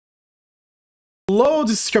Hello,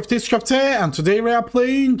 this is GregTech, and today we are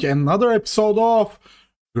playing another episode of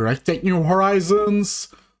GregTech New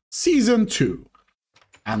Horizons Season 2.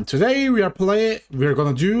 And today we're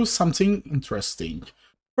gonna do something interesting.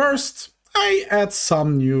 First, I add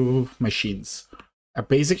some new machines. A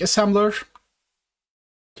basic assembler,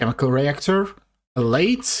 chemical reactor, a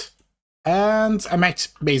lathe, and a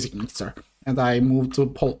basic mixer. And I moved to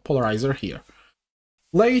polarizer here.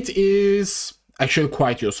 Lathe is actually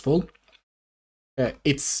quite useful.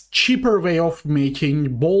 It's cheaper way of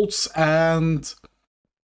making bolts and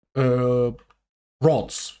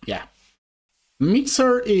rods. Yeah.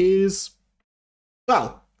 Mixer is,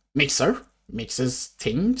 well, mixer mixes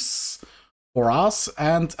things for us,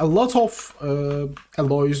 and a lot of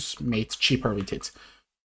alloys made cheaper with it.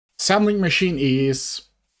 Assembling machine is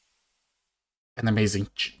an amazing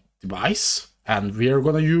device, and we are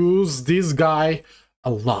gonna use this guy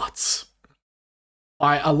a lot.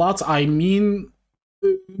 By a lot, I mean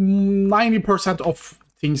 90% of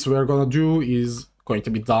things we're gonna do is going to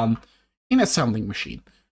be done in assembling machine.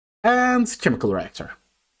 And chemical reactor.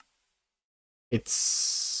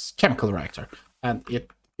 It's chemical reactor, and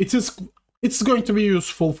it's going to be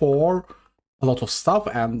useful for a lot of stuff,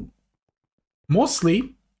 and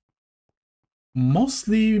mostly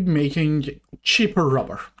making cheaper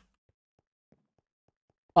rubber.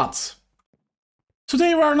 But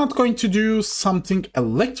today we are not going to do something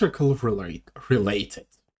electrical related.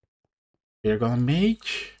 We're gonna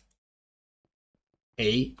make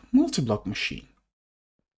a multi-block machine.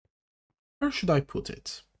 Where should I put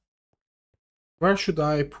it? Where should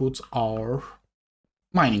I put our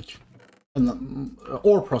mining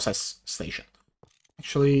ore process station?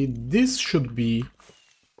 Actually, this should be...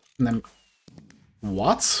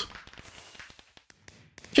 What?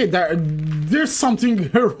 Okay, there's something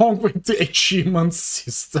wrong with the achievement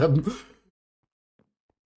system.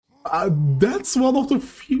 That's one of the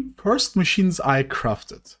first machines I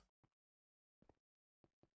crafted.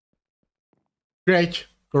 Greg,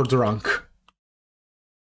 you're drunk.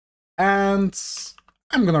 And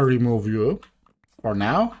I'm gonna remove you for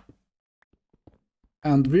now.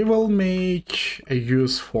 And we will make a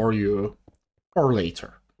use for you for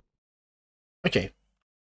later. Okay.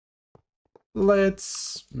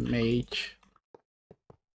 Let's make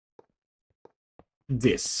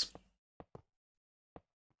this.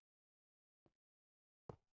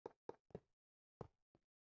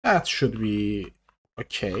 That should be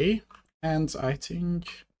okay. And I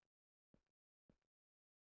think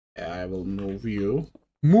I will move you.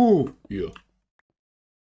 Move you.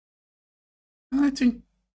 And I think...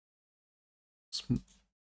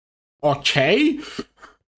 Okay.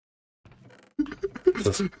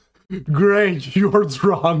 Great, you're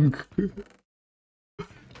drunk.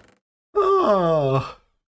 Ah,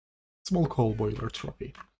 small coal boiler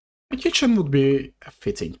trophy. A kitchen would be a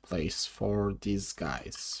fitting place for these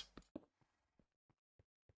guys.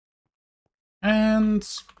 And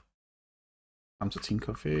come to think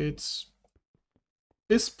of it,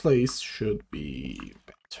 this place should be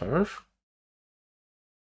better.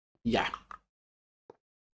 Yeah.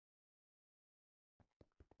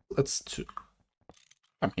 Let's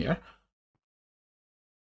come here.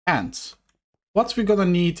 And what we're gonna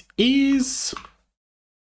need is...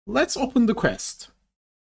 Let's open the quest.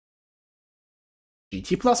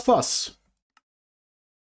 GT++.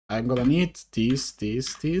 I'm gonna need this,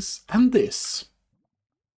 and this.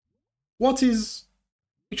 What is...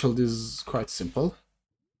 Actually, this is quite simple.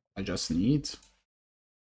 I just need...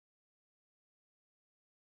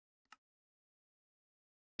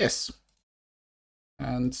 this.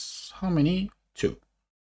 And how many? 2.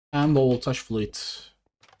 And low voltage fluid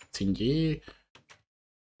thingy.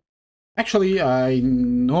 Actually, I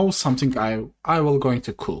know something I will going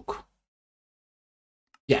to cook.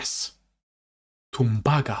 Yes.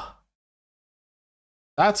 Tumbaga.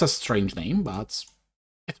 That's a strange name, but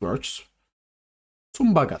it works.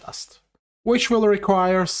 Tumbaga dust. Which will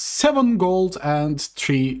require 7 gold and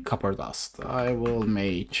 3 copper dust. I will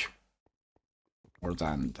make more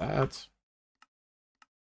than that.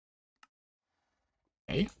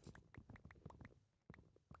 Okay.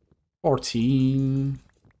 14,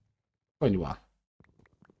 21.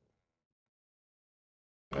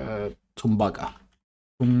 Tumbaga.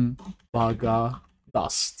 Tumbaga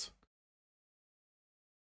dust.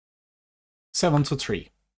 7 to 3.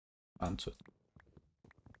 1, 2.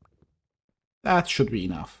 That should be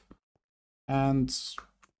enough. And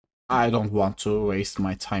I don't want to waste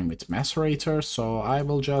my time with macerator, so I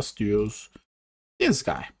will just use this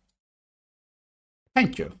guy.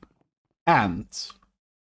 Thank you. And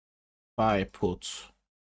if I put,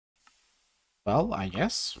 well, I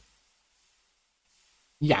guess,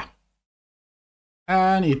 yeah,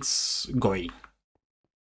 And it's going.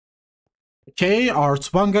 Okay, our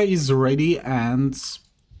Tubanga is ready and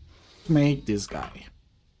make this guy.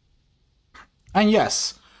 And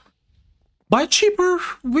yes, by cheaper,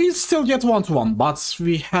 we still get 1-to-1, but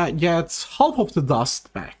we get half of the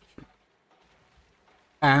dust back.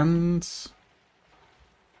 And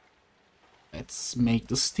let's make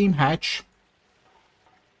the steam hatch.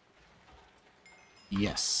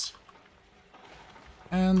 Yes.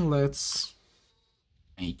 And let's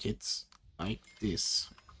make it like this.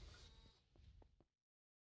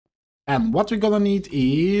 And what we're gonna need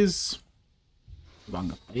is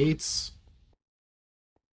Tubanga plates.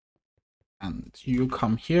 And you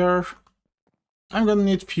come here. I'm gonna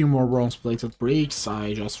need a few more bronze plated bricks.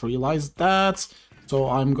 I just realized that. So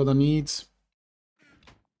I'm gonna need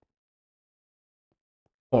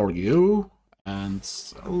for you and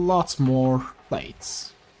a lot more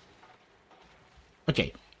plates.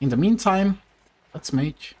 Okay, in the meantime, let's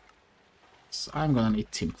make... I'm gonna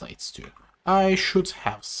need tin plates too. I should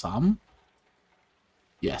have some.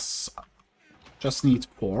 Yes, just need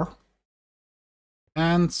 4.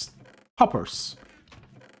 And hoppers.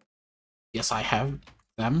 Yes, I have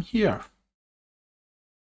them here.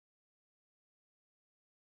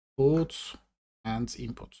 Output and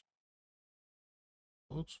input.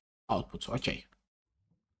 Output, okay.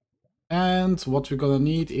 And what we're gonna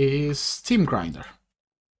need is steam grinder,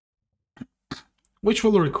 which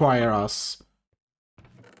will require us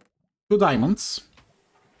 2 diamonds,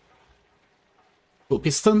 2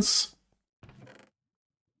 pistons,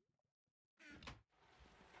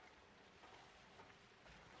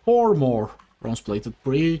 four more bronze plated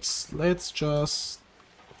bricks. Let's just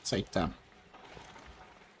take them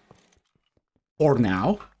for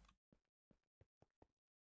now.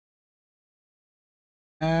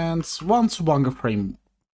 And 1 Tubanga frame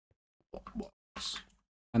box,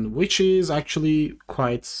 and which is actually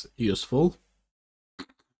quite useful,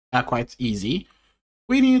 quite easy.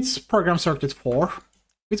 We need program circuit 4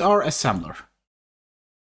 with our assembler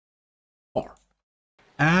 4,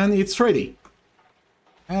 and it's ready,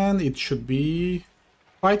 and it should be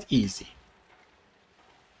quite easy.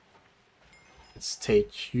 Let's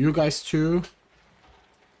take you guys too.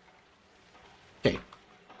 Okay,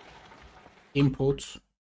 input,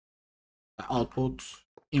 output,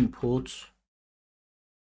 input,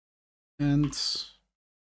 and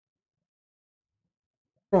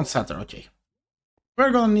front center. Okay, we're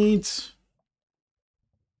gonna need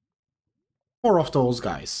 4 of those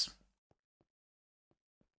guys.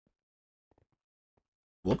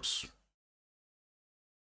 Whoops.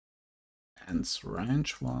 And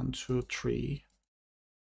range 1, 2, 3.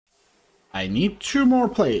 I need 2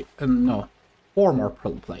 more no, 4 more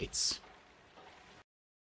plates.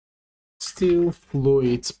 Steel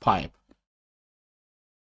fluid pipe.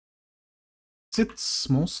 Is it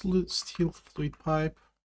mostly steel fluid pipe?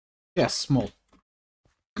 Yes, small.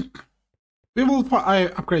 We will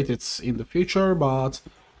upgrade it in the future, but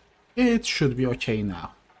it should be okay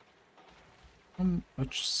now. How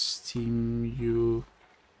much steam you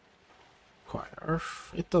require?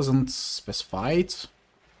 It doesn't specify it.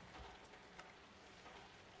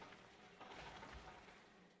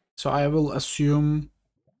 So I will assume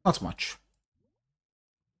not much.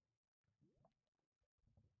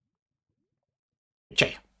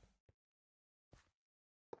 Okay.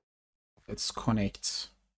 Let's connect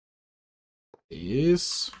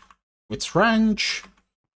this with range,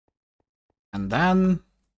 and then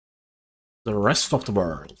the rest of the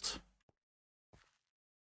world.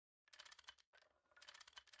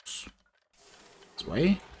 This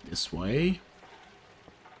way, this way,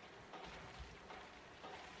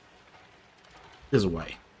 this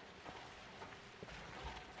way,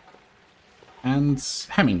 and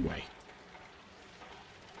Hemingway.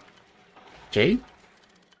 Okay.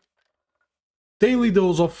 Daily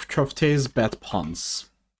dose of Köfte's bad puns.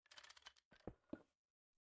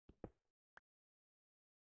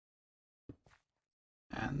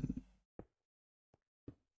 And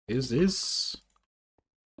is this?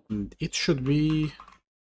 And it should be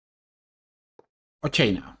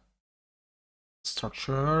okay now.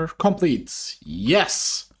 Structure complete.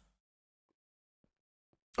 Yes.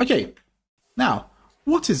 Okay. Now,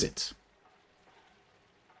 what is it?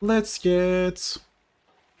 Let's get...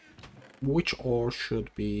 Which ore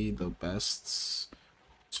should be the best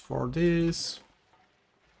for this?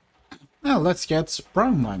 Now let's get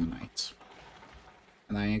brown limonite.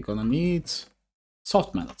 And I'm gonna need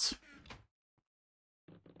soft mallet.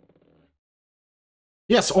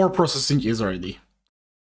 Yes, ore processing is ready.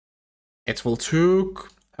 It will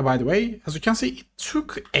took, by the way, as you can see, it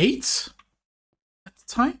took 8 at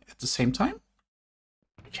the same time.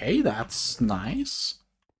 Okay, that's nice.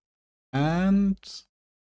 And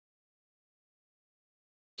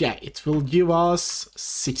yeah, it will give us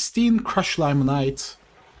 16 Crush Limonite,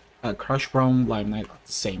 Crush Brown Limonite at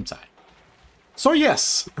the same time. So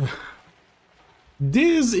yes,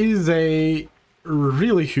 this is a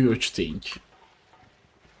really huge thing.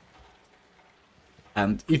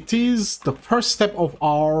 And it is the first step of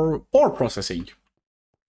our ore processing.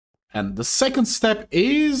 And the second step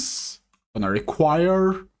is gonna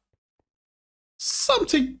require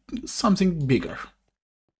something bigger.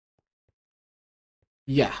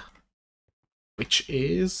 Yeah. Which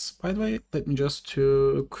is, by the way, let me just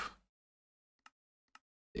took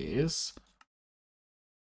this.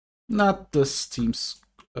 Not the steam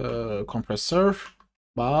compressor,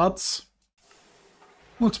 but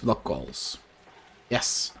multi-block goals.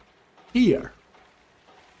 Yes. Here.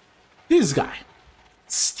 This guy.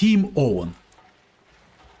 Steam oven.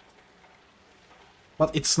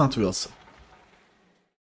 But it's not Wilson.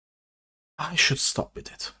 I should stop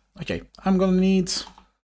with it. Okay, I'm gonna need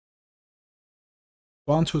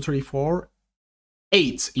 1, 2, 3, 4,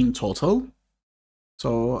 8 in total.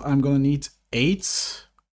 So I'm gonna need 8.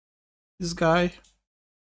 This guy.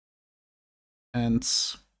 And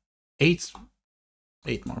 8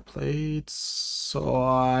 more plates. So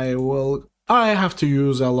I have to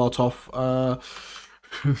use a lot of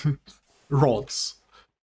rods.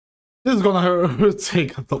 This is gonna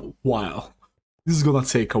take a while. This is gonna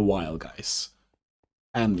take a while, guys.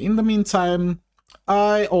 And in the meantime,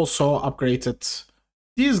 I also upgraded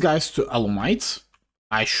these guys to alumite.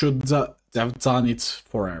 I should have done it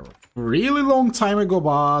for a really long time ago,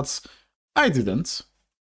 but I didn't.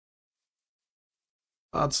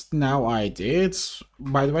 But now I did.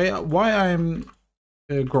 By the way, why I'm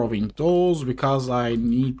growing those? Because I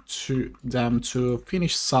need them to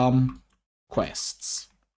finish some quests.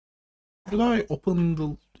 Should I open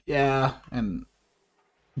the... yeah, and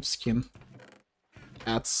skin.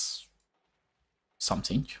 That's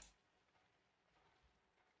something.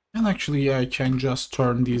 And actually I can just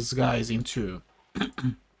turn these guys into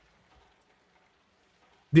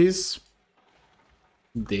this,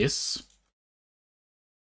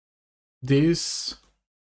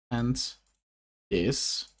 and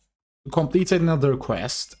this to complete another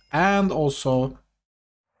quest, and also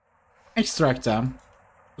extract them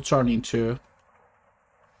to turn into...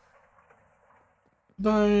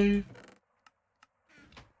 I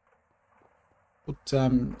put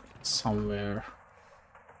them somewhere,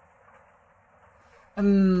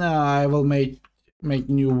 and I will make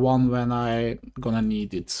new one when I gonna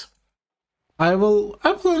need it. I'm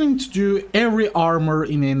planning to do every armor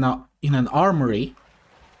in an armory,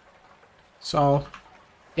 so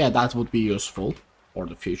yeah, that would be useful for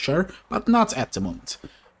the future, but not at the moment.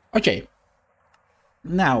 Okay,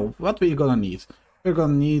 now what we're gonna need? We're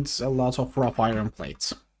gonna need a lot of rough iron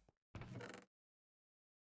plates.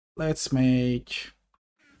 Let's make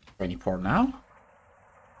 24 now.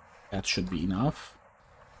 That should be enough.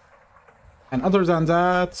 And other than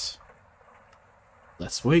that,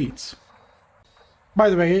 let's wait.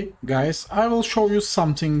 By the way, guys, I will show you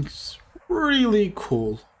something really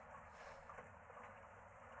cool.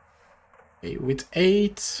 Okay, with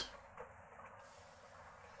 8,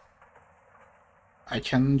 I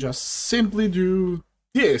can just simply do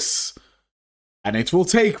this, and it will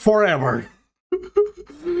take forever.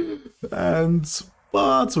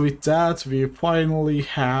 But with that, we finally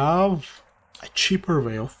have a cheaper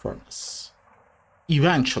way of furnace.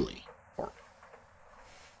 Eventually.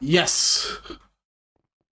 Yes!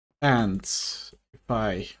 And if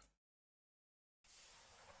I...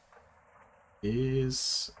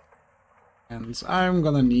 is... and I'm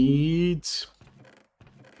gonna need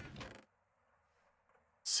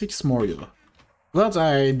 6 more you. Glad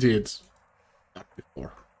I did that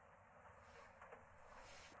before.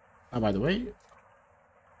 By the way,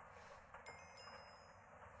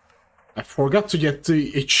 I forgot to get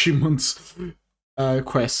the achievement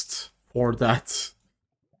quest for that.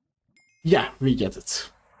 Yeah, we get it.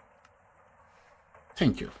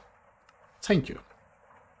 Thank you. Thank you.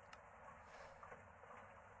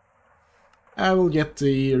 I will get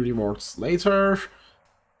the rewards later.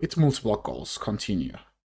 With multi-block goals, continue.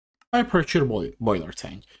 High pressure boiler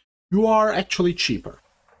tank. You are actually cheaper.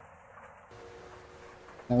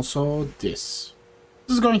 Also this.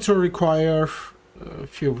 This is going to require a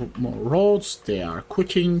few more roads. They are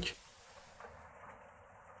cooking.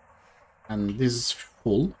 And this is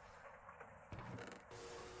full.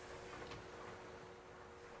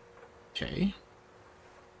 Okay.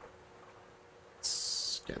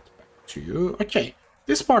 Let's get back to you. Okay,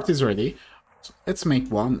 this part is ready. So let's make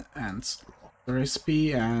one and lock the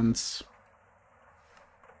recipe, and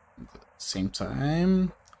Same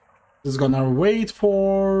time, it's gonna wait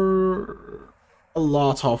for a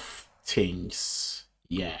lot of things.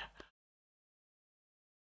 Yeah.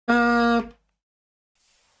 8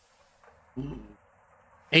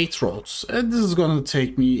 roads. This is gonna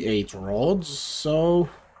take me 8 roads, so...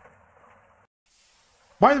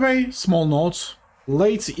 By the way, small note,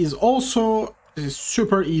 late is also a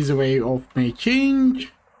super easy way of making...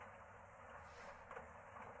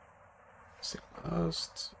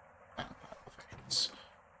 Last...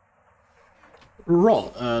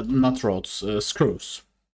 not rods, screws.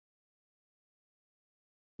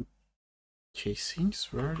 Casings?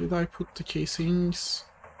 Where did I put the casings?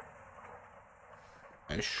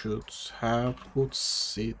 I should have put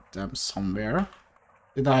them somewhere.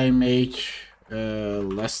 Did I make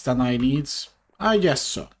less than I need? I guess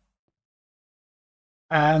so.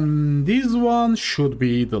 And this one should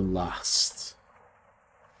be the last.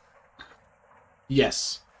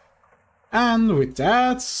 Yes. And with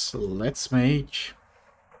that, let's make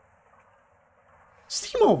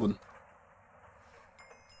steam oven.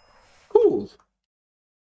 Cool.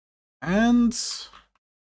 And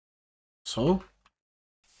so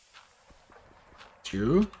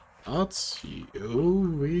you dot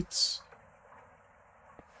you with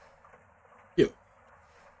you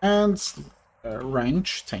and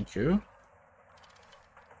range, thank you,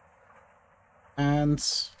 and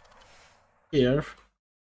here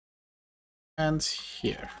and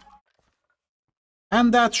here,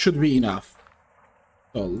 and that should be enough.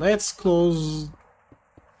 So let's close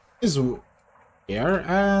this here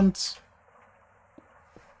and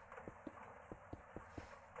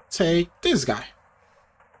take this guy.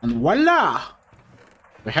 And voila!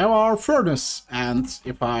 We have our furnace. And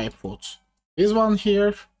if I put this one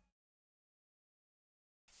here,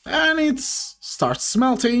 and it starts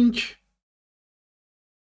smelting.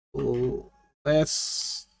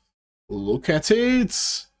 Let's look at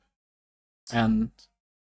it. And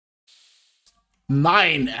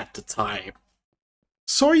 9 at the time.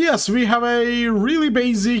 So yes, we have a really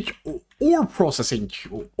basic ore processing.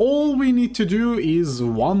 All we need to do is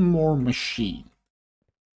one more machine.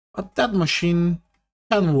 But that machine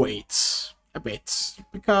can wait a bit,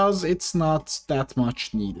 because it's not that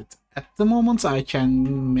much needed. At the moment I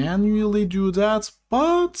can manually do that,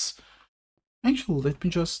 but actually let me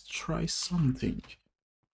just try something.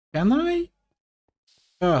 Can I?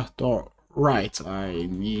 Right, I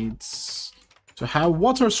need to have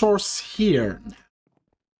water source here.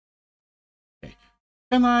 Okay.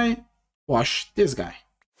 Can I wash this guy?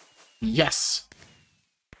 Yes,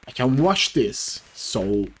 I can wash this,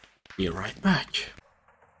 so be right back.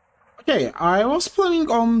 Okay, I was planning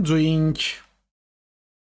on doing...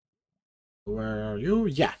 Where are you?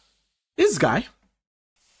 Yeah, this guy.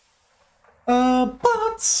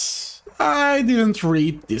 But I didn't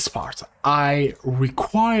read this part. I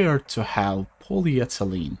require to have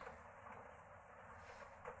polyethylene.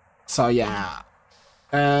 So yeah,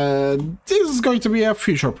 this is going to be a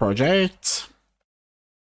future project.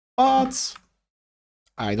 But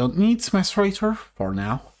I don't need macerator for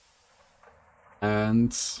now.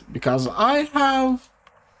 And because I have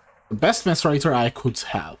the best macerator I could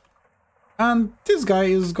have. And this guy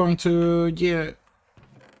is going to get...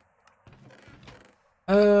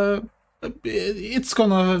 it's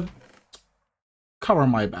gonna cover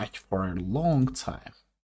my back for a long time.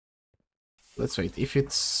 Let's wait, if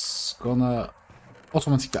it's gonna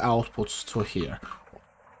automatically output to here.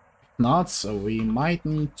 If not, so we might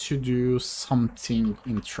need to do something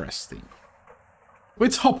interesting.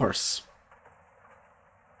 With hoppers.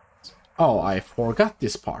 Oh, I forgot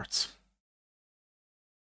this part.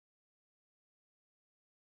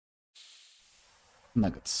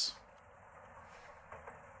 Nuggets.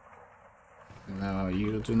 No,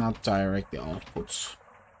 you do not direct the outputs.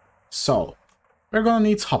 So, we're gonna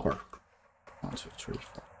need hopper. 1, 2, 3,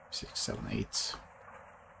 4, 6, 7, 8.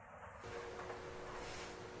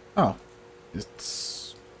 Oh,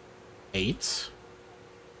 it's 8.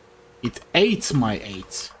 It ate my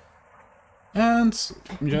 8. And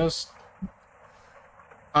just...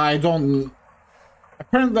 Apparently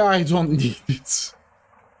I don't need it.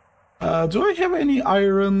 Do I have any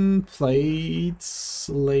iron plates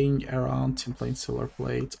laying around? Tin plate, silver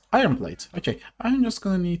plate, iron plate. Okay, I'm just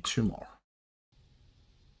gonna need 2 more.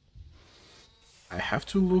 I have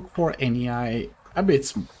to look for any a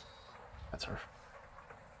bit better.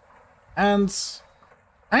 And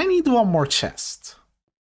I need 1 more chest.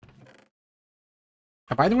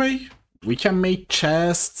 By the way, we can make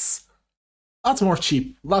chests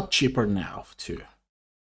lot cheaper now too.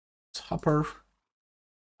 Hopper.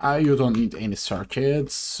 You don't need any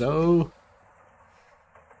circuits, so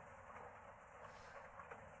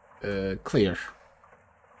clear.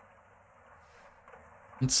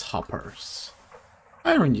 It's hoppers.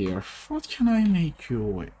 Iron gear. What can I make you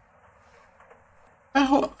with?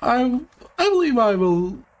 I believe I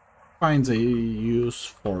will find a use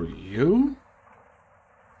for you.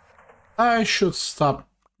 I should stop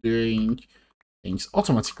doing things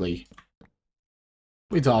automatically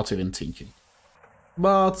without even thinking.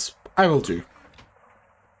 But I will do.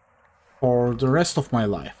 For the rest of my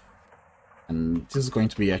life. And this is going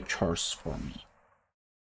to be a curse for me.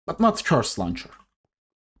 But not curse launcher.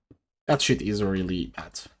 That shit is really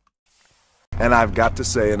bad. And I've got to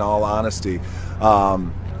say, in all honesty,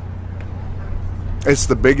 it's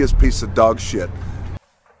the biggest piece of dog shit.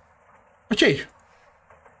 Okay.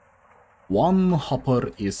 One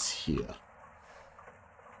hopper is here.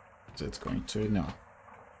 Is it going to? No.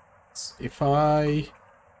 If I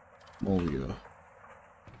move you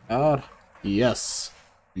there, yes,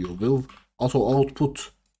 you will auto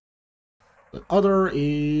output. The other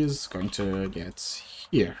is going to get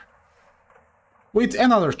here with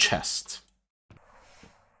another chest.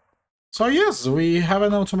 So yes, we have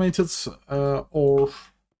an automated or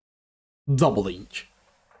doubling.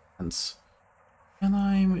 And can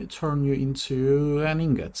I turn you into an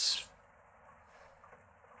ingot?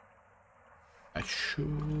 I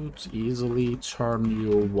should easily turn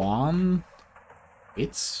you one.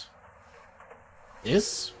 It's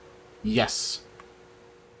this? Yes.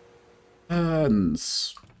 And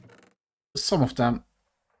some of them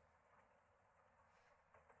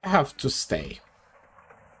have to stay.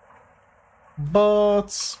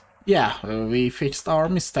 But yeah, we fixed our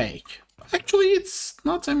mistake. Actually, it's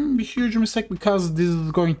not a huge mistake because this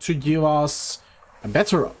is going to give us a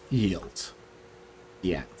better yield.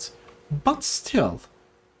 Yet. But still.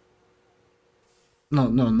 No,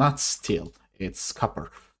 not still. It's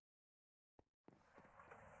copper.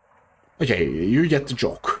 Okay, you get the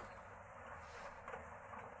joke.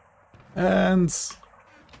 And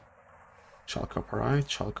chalcopyrite,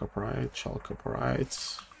 chalcopyrite,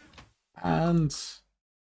 chalcopyrite, and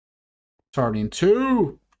turn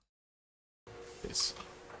into this.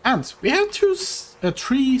 And we have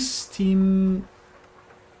three steam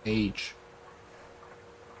age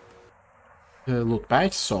loot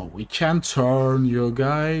bags, so we can turn you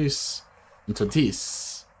guys into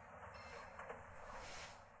this.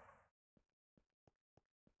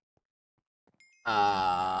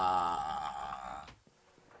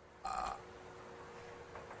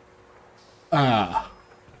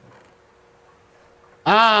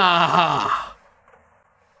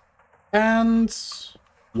 And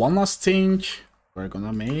one last thing, we're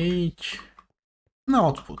gonna make an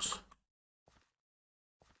output.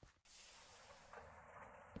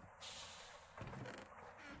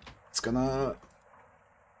 It's gonna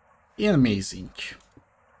be amazing.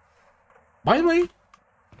 By the way,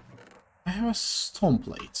 I have a stone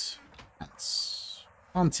plate. That's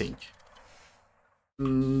one thing.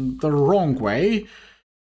 The wrong way.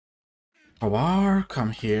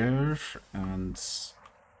 Come here, and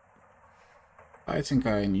I think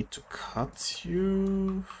I need to cut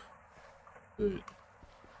you.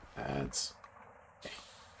 That's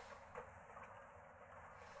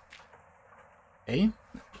okay.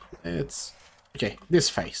 It's okay. This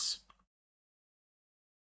face,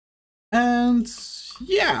 and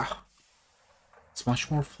yeah, it's much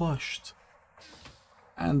more flushed,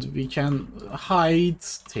 and we can hide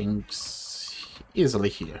things easily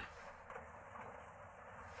here.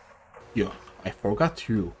 Yeah, I forgot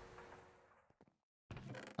you.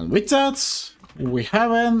 And with that, we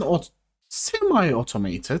have an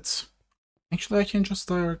semi-automated. Actually, I can just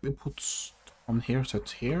directly put from here to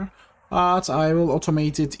here, but I will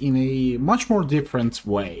automate it in a much more different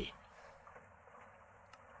way.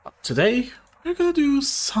 But today, we're gonna do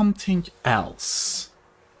something else.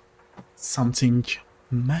 Something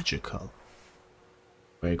magical.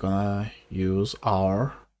 We're gonna use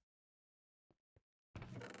our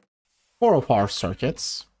 4 of our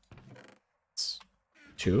circuits.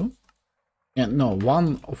 2. And no,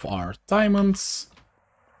 1 of our diamonds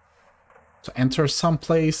to enter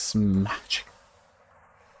someplace magic.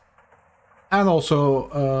 And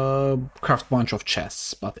also craft a bunch of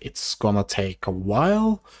chests, but it's gonna take a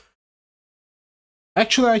while.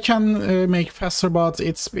 Actually, I can make faster, but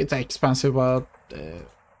it's a bit expensive, but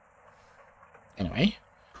anyway.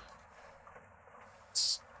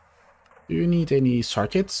 Do you need any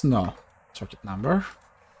circuits? No. Circuit number.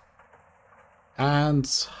 And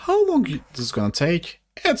how long is this gonna take?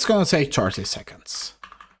 It's gonna take 30 seconds.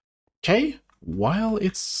 Okay, while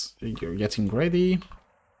you're getting ready,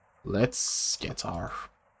 let's get our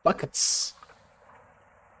buckets.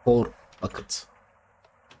 4 buckets.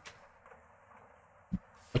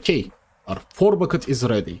 Okay, our 4 bucket is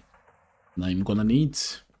ready. And I'm gonna need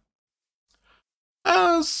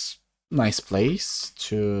a nice place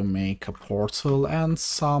to make a portal and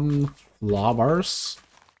some flowers.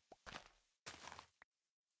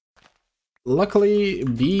 Luckily,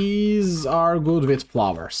 bees are good with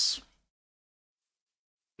flowers.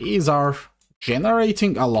 Bees are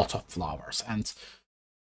generating a lot of flowers, and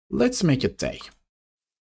let's make it day.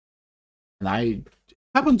 And I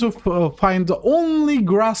happen to find the only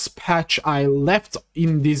grass patch I left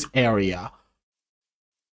in this area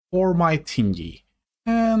for my thingy.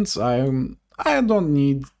 And I don't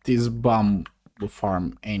need this bamboo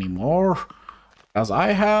farm anymore, as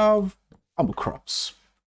I have bamboo crops.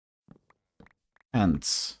 And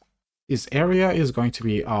this area is going to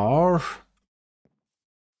be our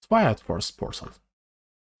Twilight Forest portal.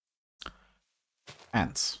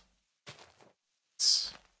 And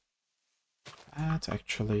that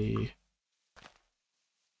actually,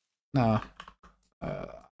 no,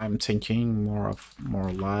 I'm thinking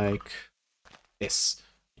more like this.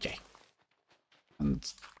 Okay, and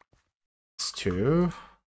this too.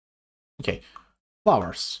 Okay,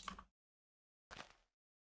 flowers.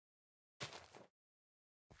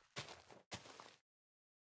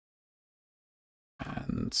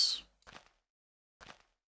 And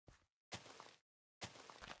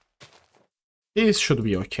this should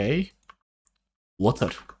be okay.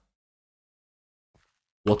 Water.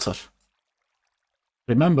 Water.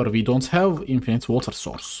 Remember, we don't have infinite water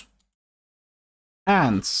source.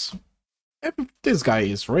 And if this guy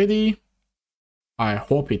is ready, I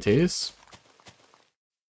hope it is,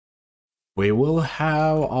 we will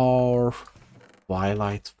have our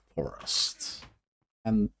Twilight Forest.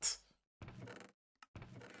 And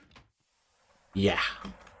yeah,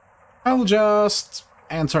 I'll just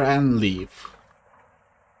enter and leave.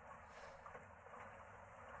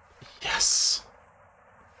 Yes.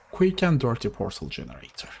 Quick and dirty portal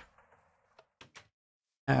generator.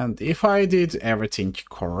 And if I did everything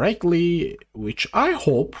correctly, which I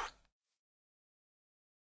hope,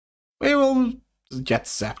 we will get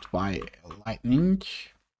zapped by lightning.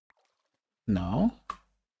 No.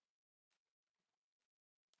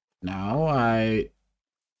 No,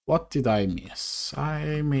 what did I miss?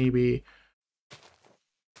 I maybe...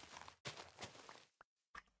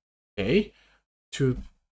 Okay.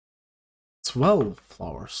 12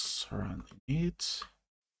 flowers surrounding it.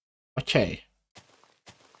 Okay.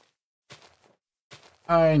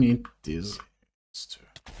 I need these too.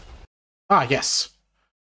 Ah, yes.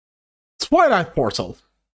 Twilight Portal.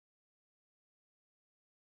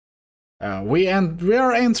 We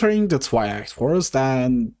are entering the Twilight Forest,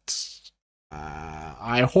 and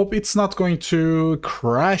I hope it's not going to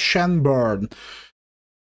crash and burn.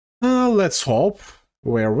 Let's hope.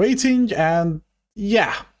 We're waiting, and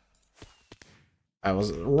yeah. I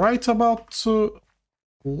was right about to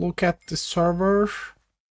look at the server.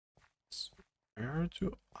 Where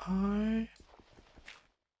do I...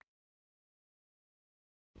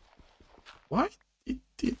 Why did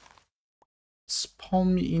it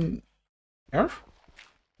spawn me in here?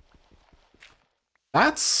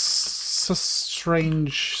 That's a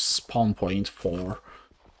strange spawn point for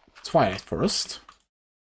Twilight Forest.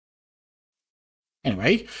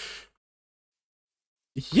 Anyway.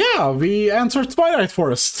 Yeah, we entered Twilight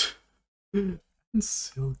Forest. And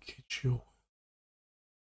Silky Jewel.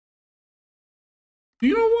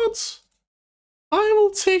 You know what? I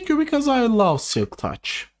will take you because I love Silk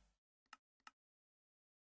Touch.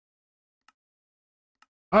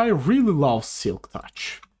 I really love Silk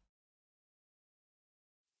Touch.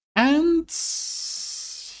 And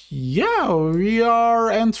yeah, we are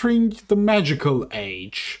entering the magical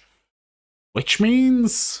age. Which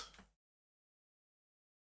means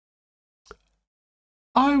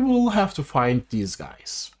I will have to find these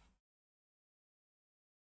guys.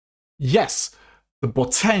 Yes, the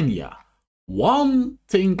Botania. One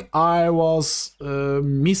thing I was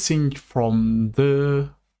missing from the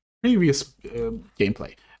previous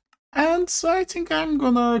gameplay. And I think I'm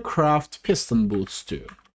gonna craft piston boots too.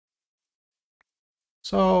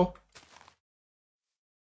 So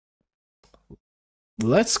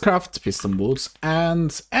let's craft piston boots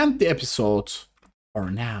and end the episode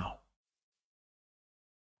for now.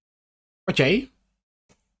 Okay,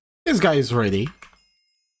 this guy is ready.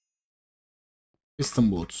 Piston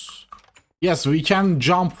boots. Yes, we can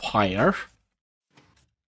jump higher,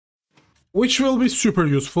 which will be super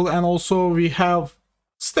useful, and also we have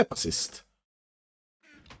step assist.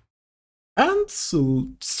 And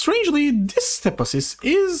strangely, this step assist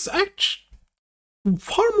is actually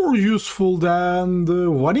far more useful than the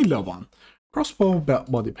vanilla one. Crossbow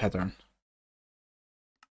body pattern.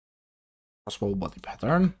 crossbow body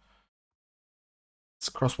pattern. It's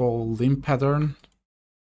crossbow limb pattern.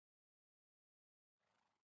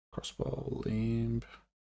 Crossbow limb.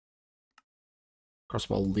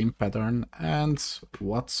 Crossbow limb pattern. And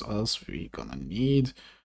what else we gonna need?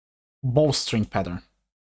 Bowstring pattern.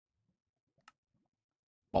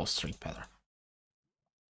 Bowstring pattern.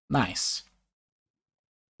 Nice.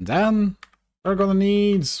 Then we're gonna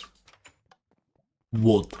need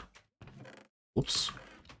wood. Oops.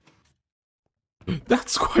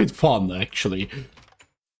 That's quite fun, actually.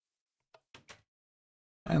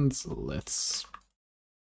 And let's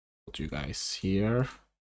put you guys here.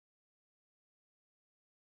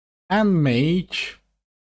 And make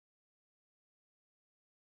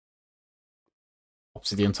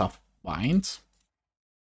obsidian tough bind.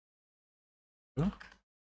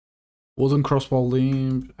 Wooden crossbow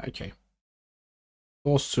limb. Okay.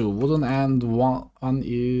 Those two. Wooden and one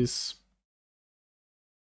is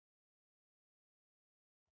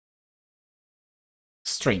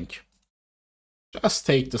string. Just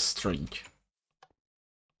take the string.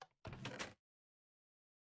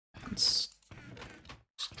 And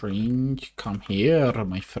string, come here,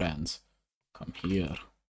 my friend. Come here.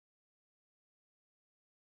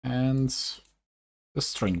 And the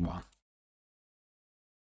string one.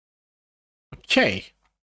 Okay.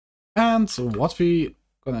 And what we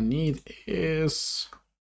gonna need is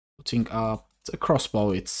putting up the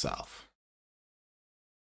crossbow itself.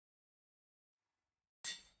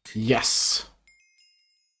 Yes.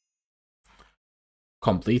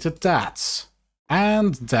 Completed that.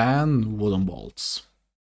 And then wooden bolts.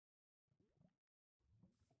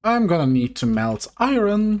 I'm gonna need to melt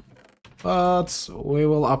iron, but we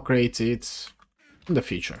will upgrade it in the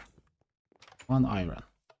future. 1 iron.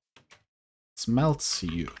 Let's melt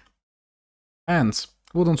you. And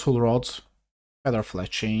wooden tool rod, feather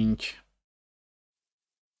fletching.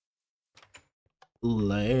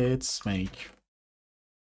 Let's make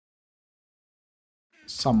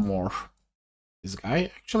some more. This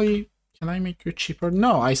guy, actually, can I make you cheaper?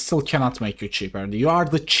 No, I still cannot make you cheaper. You are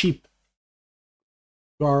the cheap.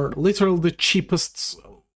 You are literally the cheapest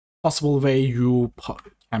possible way you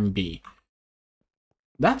can be.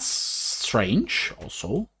 That's strange,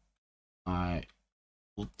 also. I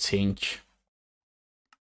would think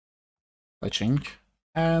fletching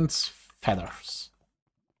and feathers.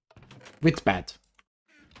 With bad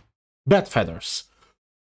feathers.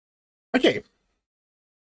 Okay.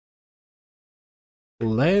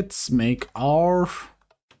 Let's make our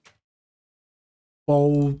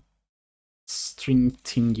bow string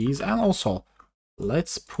thingies, and also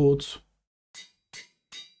let's put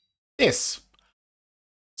this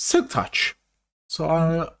silk touch.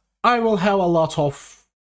 So I will have a lot of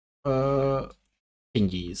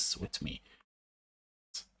thingies with me.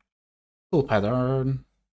 Tool pattern.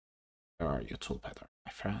 Where are you, tool pattern,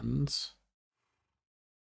 my friends?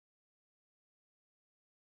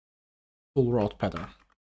 Tool rod pattern.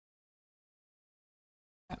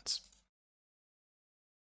 And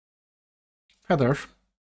feather.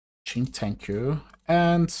 Thank you.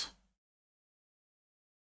 And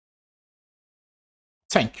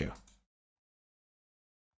thank you.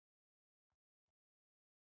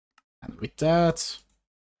 And with that,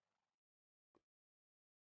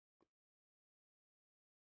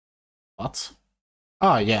 what?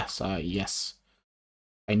 Ah, yes, yes.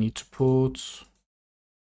 I need to put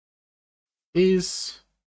this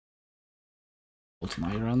molten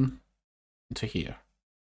iron into here.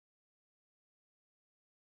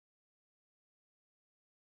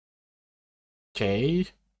 Okay.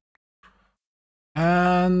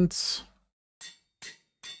 And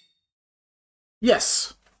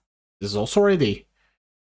yes, this is also ready.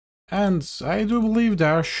 And I do believe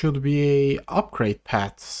there should be a upgrade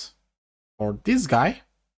path for this guy,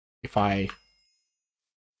 if I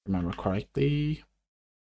remember correctly.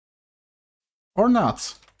 Or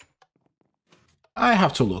not. I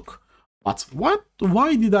have to look. But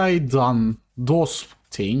why did I done those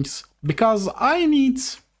things? Because I need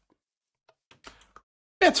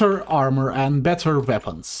better armor and better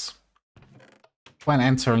weapons when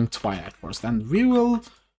entering Twilight Forest, and we will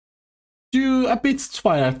do a bit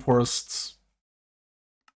Twilight Forest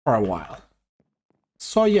for a while.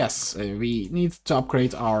 So yes, we need to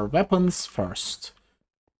upgrade our weapons first.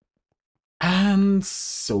 And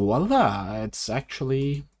so voila, it's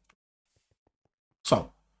actually...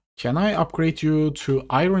 So, can I upgrade you to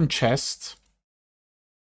Iron Chest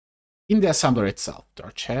in the assembler itself?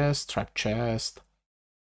 Dirt chest, trap chest.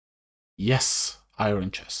 Yes, Iron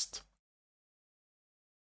Chest.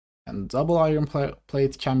 And double iron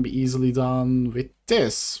plate can be easily done with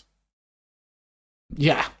this.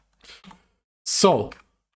 Yeah. So,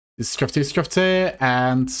 This is köfte,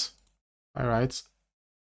 and alright.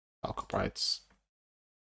 Alright.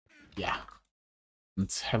 Yeah.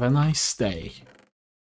 And have a nice day.